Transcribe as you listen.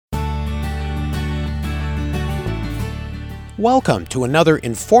Welcome to another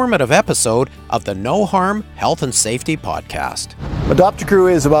informative episode of the No Harm Health and Safety Podcast. Adopt a Crew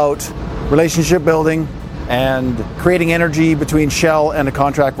is about relationship building and creating energy between Shell and the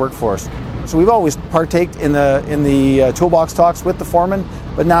contract workforce. So we've always partaked in the toolbox talks with the foreman,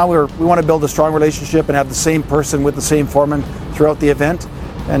 but now we want to build a strong relationship and have the same person with the same foreman throughout the event.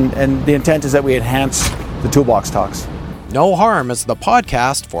 And the intent is that we enhance the toolbox talks. No Harm is the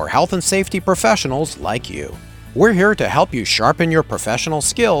podcast for health and safety professionals like you. We're here to help you sharpen your professional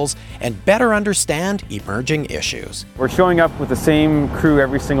skills and better understand emerging issues. We're showing up with the same crew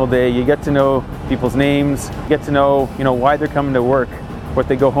every single day. You get to know people's names, you get to know, why they're coming to work, what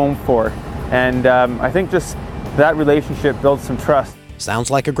they go home for. And I think just that relationship builds some trust.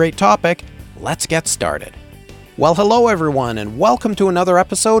 Sounds like a great topic. Let's get started. Well, hello everyone, and welcome to another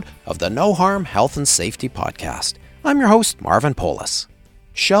episode of the No Harm Health and Safety Podcast. I'm your host, Marvin Polis.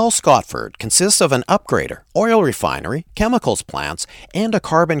 Shell Scotford consists of an upgrader, oil refinery, chemicals plants, and a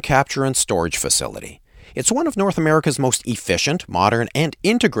carbon capture and storage facility. It's one of North America's most efficient, modern, and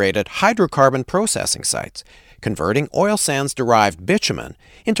integrated hydrocarbon processing sites, converting oil sands-derived bitumen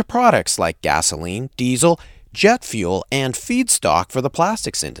into products like gasoline, diesel, jet fuel, and feedstock for the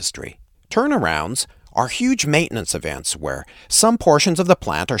plastics industry. Turnarounds are huge maintenance events where some portions of the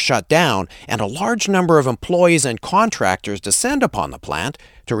plant are shut down and a large number of employees and contractors descend upon the plant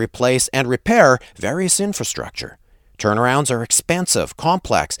to replace and repair various infrastructure. Turnarounds are expensive,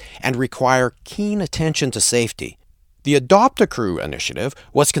 complex, and require keen attention to safety. The Adopt a Crew initiative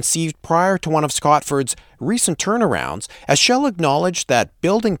was conceived prior to one of Scotford's recent turnarounds, as Shell acknowledged that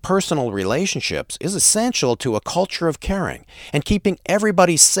building personal relationships is essential to a culture of caring and keeping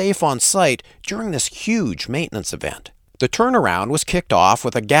everybody safe on site during this huge maintenance event. The turnaround was kicked off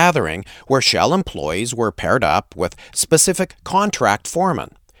with a gathering where Shell employees were paired up with specific contract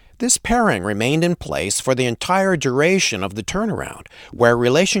foremen. This pairing remained in place for the entire duration of the turnaround, where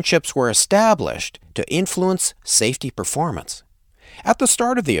relationships were established to influence safety performance. At the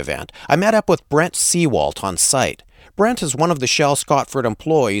start of the event, I met up with Brent Seawalt on site. Brent is one of the Shell Scotford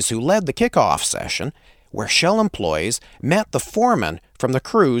employees who led the kickoff session, where Shell employees met the foreman from the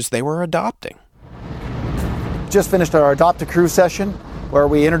crews they were adopting. Just finished our Adopt a Crew session, where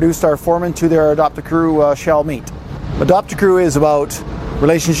we introduced our foreman to their Adopt a Crew Shell meet. Adopt a Crew is about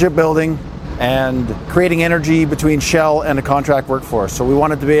relationship building and creating energy between Shell and the contract workforce. So we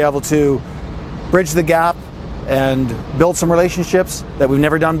wanted to be able to bridge the gap and build some relationships that we've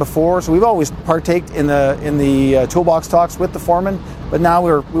never done before. So we've always partaked in the toolbox talks with the foreman, but now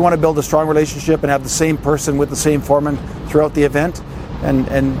we want to build a strong relationship and have the same person with the same foreman throughout the event. And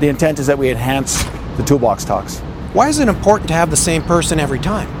the intent is that we enhance the toolbox talks. Why is it important to have the same person every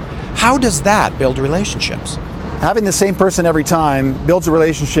time? How does that build relationships? Having the same person every time builds a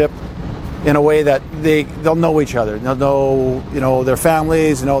relationship in a way that they'll know each other. They'll know, their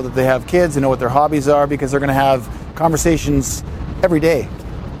families, know that they have kids, they know what their hobbies are, because they're going to have conversations every day.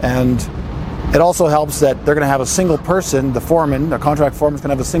 And it also helps that they're going to have a single person, the foreman, the contract foreman is going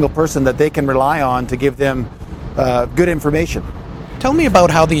to have a single person that they can rely on to give them good information. Tell me about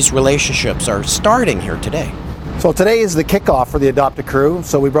how these relationships are starting here today. So today is the kickoff for the Adopt a Crew.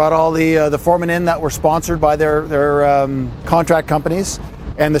 So we brought all the foremen in that were sponsored by their contract companies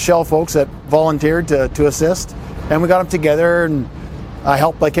and the Shell folks that volunteered to assist. And we got them together, and I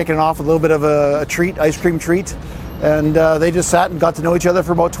helped by kicking it off with a little bit of a treat, ice cream treat. And they just sat and got to know each other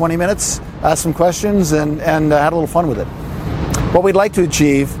for about 20 minutes, asked some questions, and had a little fun with it. What we'd like to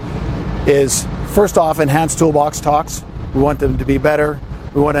achieve is, first off, enhance toolbox talks. We want them to be better.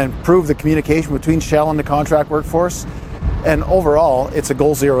 We want to improve the communication between Shell and the contract workforce. And overall, it's a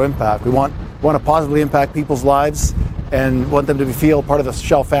goal zero impact. We want to positively impact people's lives and want them to feel part of the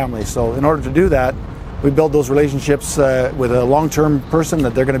Shell family. So in order to do that, we build those relationships with a long-term person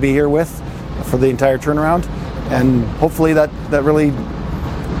that they're going to be here with for the entire turnaround. And hopefully that really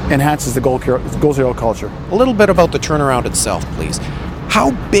enhances the goal zero culture. A little bit about the turnaround itself, please.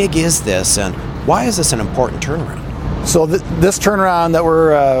 How big is this, and why is this an important turnaround? So this turnaround that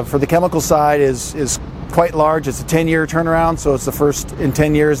we're for the chemical side is quite large. It's a 10-year turnaround, so it's the first in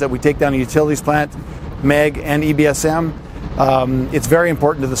 10 years that we take down a utilities plant, MEG and EBSM. It's very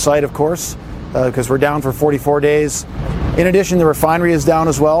important to the site, of course, because we're down for 44 days. In addition, the refinery is down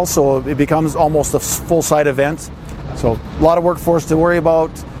as well, so it becomes almost a full site event. So a lot of workforce to worry about.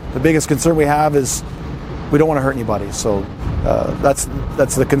 The biggest concern we have is we don't want to hurt anybody. So that's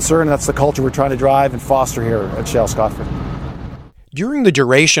the concern, that's the culture we're trying to drive and foster here at Shell Scotford. During the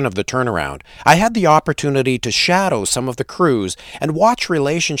duration of the turnaround, I had the opportunity to shadow some of the crews and watch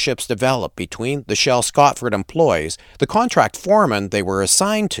relationships develop between the Shell Scotford employees, the contract foreman they were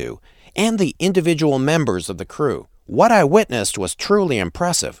assigned to, and the individual members of the crew. What I witnessed was truly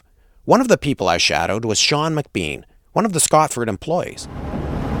impressive. One of the people I shadowed was Sean McBean, one of the Scotford employees.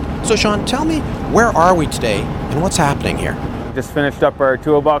 So Sean, tell me, where are we today and what's happening here? Just finished up our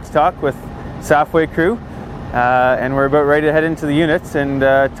toolbox talk with Safway crew, and we're about ready to head into the units and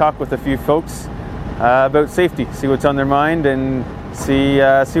talk with a few folks about safety, see what's on their mind, and see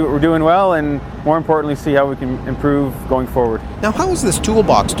what we're doing well, and more importantly, see how we can improve going forward. Now, how is this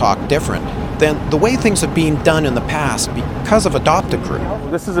toolbox talk different than the way things have been done in the past because of Adopt a Crew?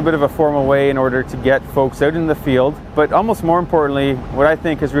 This is a bit of a formal way in order to get folks out in the field, but almost more importantly, what I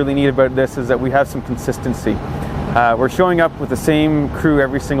think is really neat about this is that we have some consistency. We're showing up with the same crew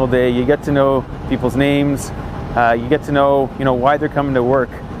every single day. You get to know people's names, you get to know why they're coming to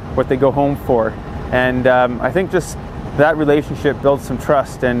work, what they go home for, and I think just that relationship builds some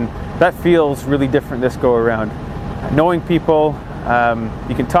trust, and that feels really different this go around. Knowing people,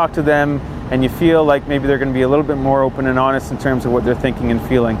 you can talk to them, and you feel like maybe they're going to be a little bit more open and honest in terms of what they're thinking and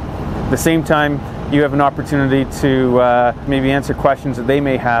feeling. At the same time, you have an opportunity to maybe answer questions that they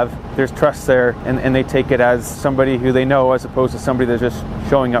may have. There's trust there, and they take it as somebody who they know as opposed to somebody that's just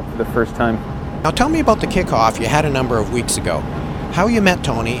showing up for the first time. Now tell me about the kickoff you had a number of weeks ago, how you met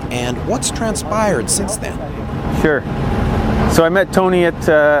Tony, and what's transpired since then. Sure. So I met Tony at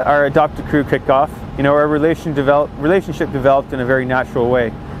our Adopt a Crew kickoff. Our relationship developed in a very natural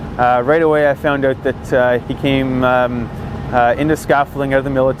way. Right away I found out that he came into scaffolding out of the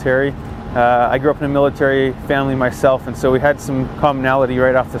military. I grew up in a military family myself, and so we had some commonality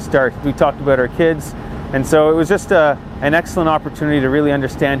right off the start. We talked about our kids, and so it was just an excellent opportunity to really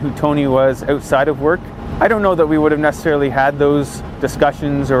understand who Tony was outside of work. I don't know that we would have necessarily had those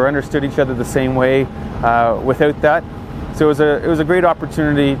discussions or understood each other the same way without that. So it was a great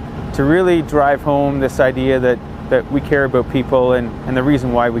opportunity to really drive home this idea that we care about people and the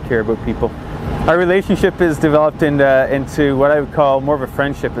reason why we care about people. Our relationship has developed into what I would call more of a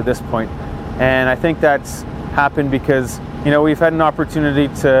friendship at this point. And I think that's happened because we've had an opportunity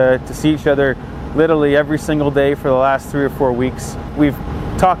to see each other literally every single day for the last 3 or 4 weeks. We've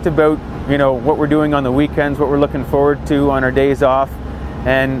talked about what we're doing on the weekends, what we're looking forward to on our days off.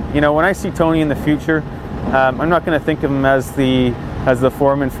 And when I see Tony in the future, I'm not going to think of him as the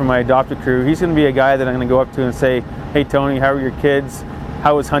foreman for my Adopt a Crew. He's going to be a guy that I'm going to go up to and say, "Hey Tony, how are your kids?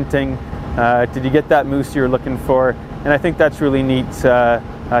 How was hunting? Did you get that moose you were looking for?" And I think that's really neat to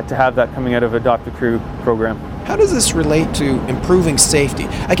have that coming out of Adopt a Crew program. How does this relate to improving safety?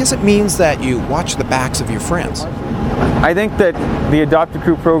 I guess it means that you watch the backs of your friends. I think that the Adopt a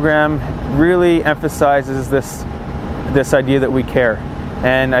Crew program really emphasizes this idea that we care.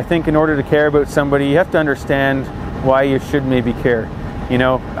 And I think in order to care about somebody, you have to understand why you should maybe care.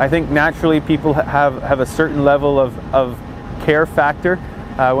 I think naturally people have a certain level of care factor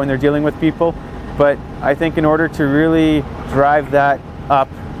when they're dealing with people. But I think in order to really drive that up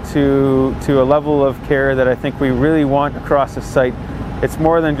to a level of care that I think we really want across the site, it's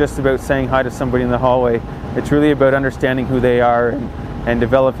more than just about saying hi to somebody in the hallway. It's really about understanding who they are and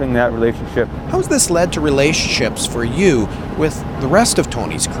developing that relationship. How has this led to relationships for you with the rest of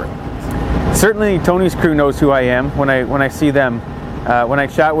Tony's crew? Certainly Tony's crew knows who I am when I see them. When I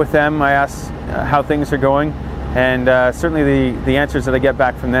chat with them, I ask how things are going, and certainly the answers that I get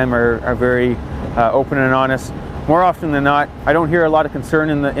back from them are very open and honest. More often than not, I don't hear a lot of concern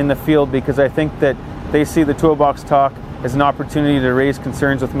in the field because I think that they see the toolbox talk as an opportunity to raise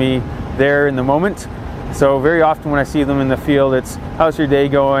concerns with me there in the moment. So very often when I see them in the field, it's, "How's your day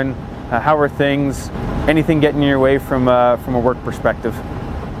going? How are things?" Anything getting in your way from a work perspective.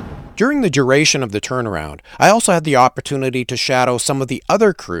 During the duration of the turnaround, I also had the opportunity to shadow some of the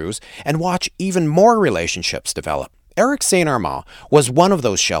other crews and watch even more relationships develop. Eric St. Armand was one of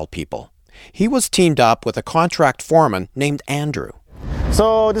those Shell people. He was teamed up with a contract foreman named Andrew.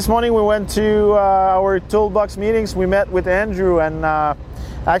 So this morning we went to our toolbox meetings. We met with Andrew and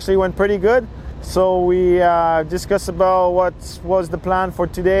actually went pretty good. So we discussed about what was the plan for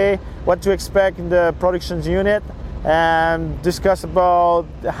today, what to expect in the production unit, and discuss about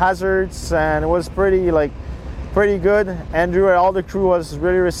the hazards, and it was pretty good. Andrew and all the crew was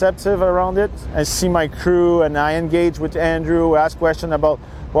really receptive around it. I see my crew and I engaged with Andrew, asked questions about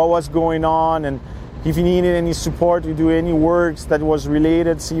what was going on, and if he needed any support, we do any works that was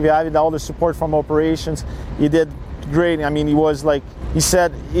related. See, we had all the support from operations. He did great. I mean, he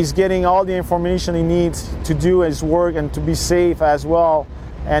said he's getting all the information he needs to do his work and to be safe as well.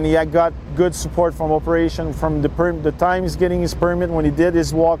 And he had got good support from operation from the time he's getting his permit, when he did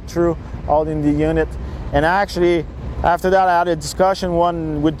his walkthrough out in the unit. And actually, after that, I had a discussion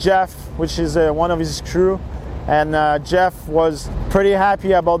with Jeff, which is one of his crew, And Jeff was pretty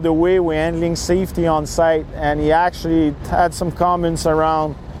happy about the way we're handling safety on site, and he actually had some comments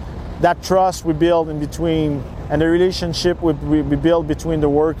around that trust we build in between and the relationship we build between the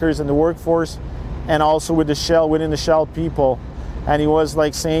workers and the workforce, and also with the Shell, within the Shell people. And he was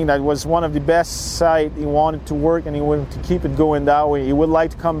like saying that it was one of the best sites he wanted to work, and he wanted to keep it going that way. He would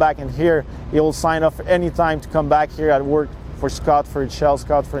like to come back in here. He will sign up for any time to come back here at work for Scotford, Shell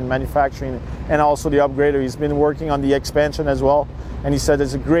Scotford Manufacturing, and also the upgrader. He's been working on the expansion as well, and he said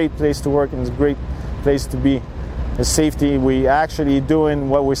it's a great place to work and it's a great place to be. The safety, we actually doing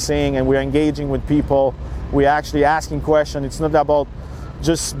what we're saying, and we're engaging with people. We're actually asking questions. It's not about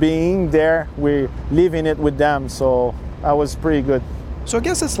just being there, we're living it with them. So that was pretty good. So I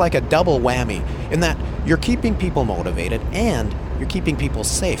guess it's like a double whammy in that you're keeping people motivated and you're keeping people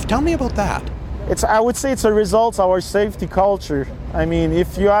safe. Tell me about that. I would say it's a result of our safety culture. I mean,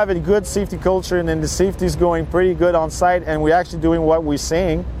 if you have a good safety culture and then the safety is going pretty good on site and we're actually doing what we're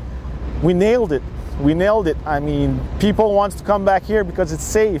saying, we nailed it. We nailed it. I mean, people want to come back here because it's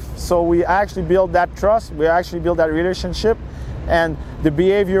safe. So we actually build that trust, we actually build that relationship, and the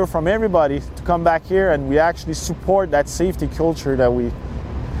behavior from everybody to come back here, and we actually support that safety culture that we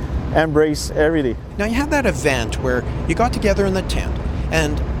embrace every day. Now, you had that event where you got together in the tent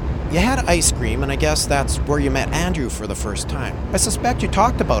and you had ice cream, and I guess that's where you met Andrew for the first time. I suspect you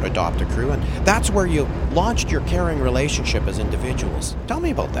talked about Adopt a Crew, and that's where you launched your caring relationship as individuals. Tell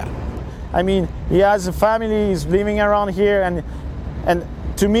me about that. I mean, he has a family, he's living around here, and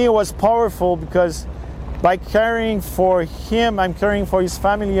to me it was powerful because by caring for him, I'm caring for his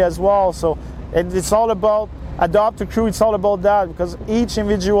family as well. So it's all about Adopt a Crew, it's all about that, because each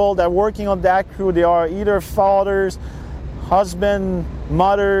individual that working on that crew, they are either fathers, husband,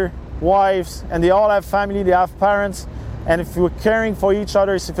 mother, wives, and they all have family, they have parents, and if we're caring for each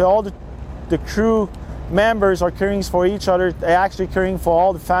other, if all the crew members are caring for each other, they're actually caring for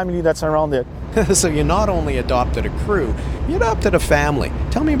all the family that's around it. So you not only adopted a crew, you adopted a family.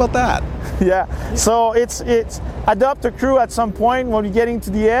 Tell me about that. Yeah, so it's Adopt a Crew at some point when you're getting to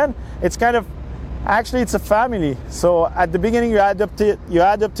the end, it's kind of, actually it's a family. So at the beginning you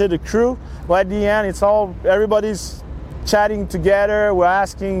adopted a crew, but at the end it's all, everybody's chatting together, we're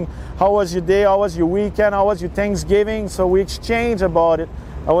asking how was your day, how was your weekend, how was your Thanksgiving, so we exchange about it.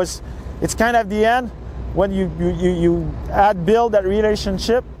 It's kind of the end when you build that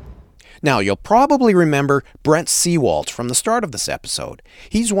relationship. Now, you'll probably remember Brent Seawalt from the start of this episode.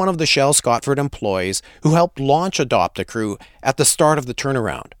 He's one of the Shell Scotford employees who helped launch Adopt a Crew at the start of the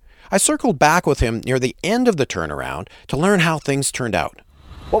turnaround. I circled back with him near the end of the turnaround to learn how things turned out.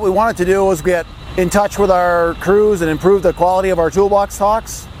 What we wanted to do was get in touch with our crews and improve the quality of our toolbox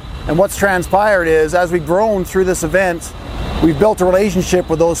talks. And what's transpired is, as we've grown through this event, we've built a relationship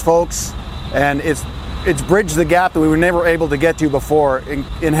with those folks, and it's bridged the gap that we were never able to get to before,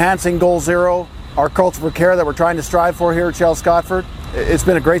 enhancing Goal Zero, our culture for care that we're trying to strive for here at Shell Scotford. It's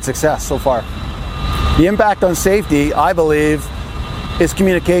been a great success so far. The impact on safety, I believe, is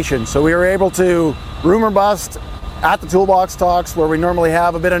communication. So we were able to rumor bust at the toolbox talks where we normally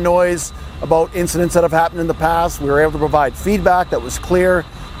have a bit of noise about incidents that have happened in the past. We were able to provide feedback that was clear,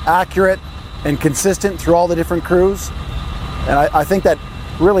 accurate, and consistent through all the different crews. And I think that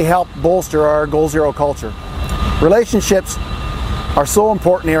really helped bolster our Goal Zero culture. Relationships are so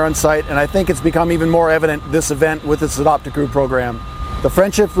important here on site, and I think it's become even more evident this event with this Adopt a Crew program. The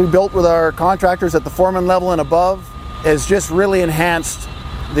friendships we built with our contractors at the foreman level and above has just really enhanced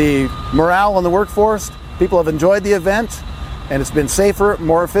the morale on the workforce. People have enjoyed the event, and it's been safer,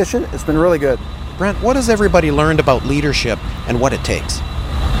 more efficient. It's been really good. Brent, what has everybody learned about leadership and what it takes?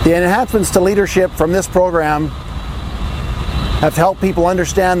 The enhancements to leadership from this program have helped people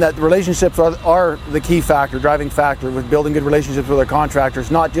understand that relationships are the key factor, driving factor with building good relationships with our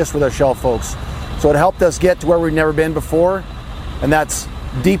contractors, not just with our Shell folks. So it helped us get to where we've never been before, and that's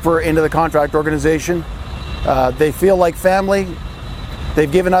deeper into the contract organization. They feel like family.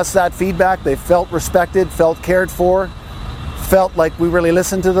 They've given us that feedback. They felt respected, felt cared for, felt like we really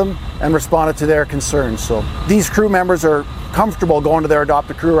listened to them and responded to their concerns. So these crew members are comfortable going to their Adopt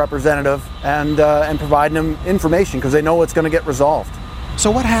a Crew representative and providing them information because they know it's going to get resolved.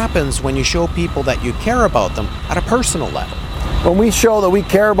 So what happens when you show people that you care about them at a personal level? When we show that we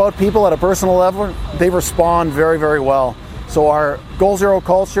care about people at a personal level, they respond very, very well. So our Goal Zero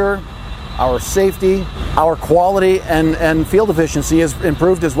culture, our safety, our quality and field efficiency is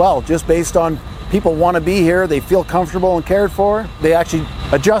improved as well, just based on people want to be here, they feel comfortable and cared for. They actually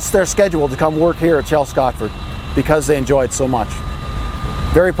adjust their schedule to come work here at Shell Scotford because they enjoy it so much.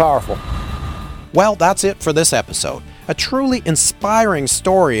 Very powerful. Well, that's it for this episode. A truly inspiring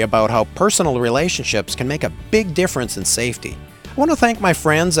story about how personal relationships can make a big difference in safety. I want to thank my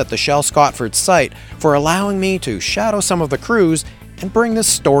friends at the Shell Scotford site for allowing me to shadow some of the crews and bring this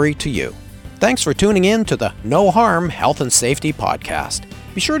story to you. Thanks for tuning in to the No Harm Health and Safety Podcast.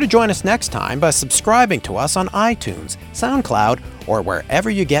 Be sure to join us next time by subscribing to us on iTunes, SoundCloud, or wherever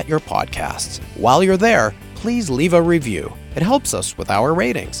you get your podcasts. While you're there, please leave a review. It helps us with our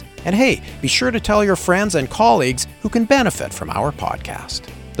ratings. And hey, be sure to tell your friends and colleagues who can benefit from our podcast.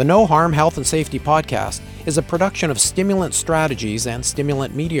 The No Harm Health and Safety Podcast is a production of Stimulant Strategies and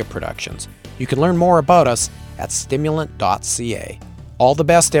Stimulant Media Productions. You can learn more about us at stimulant.ca. All the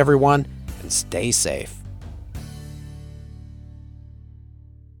best, everyone, and stay safe.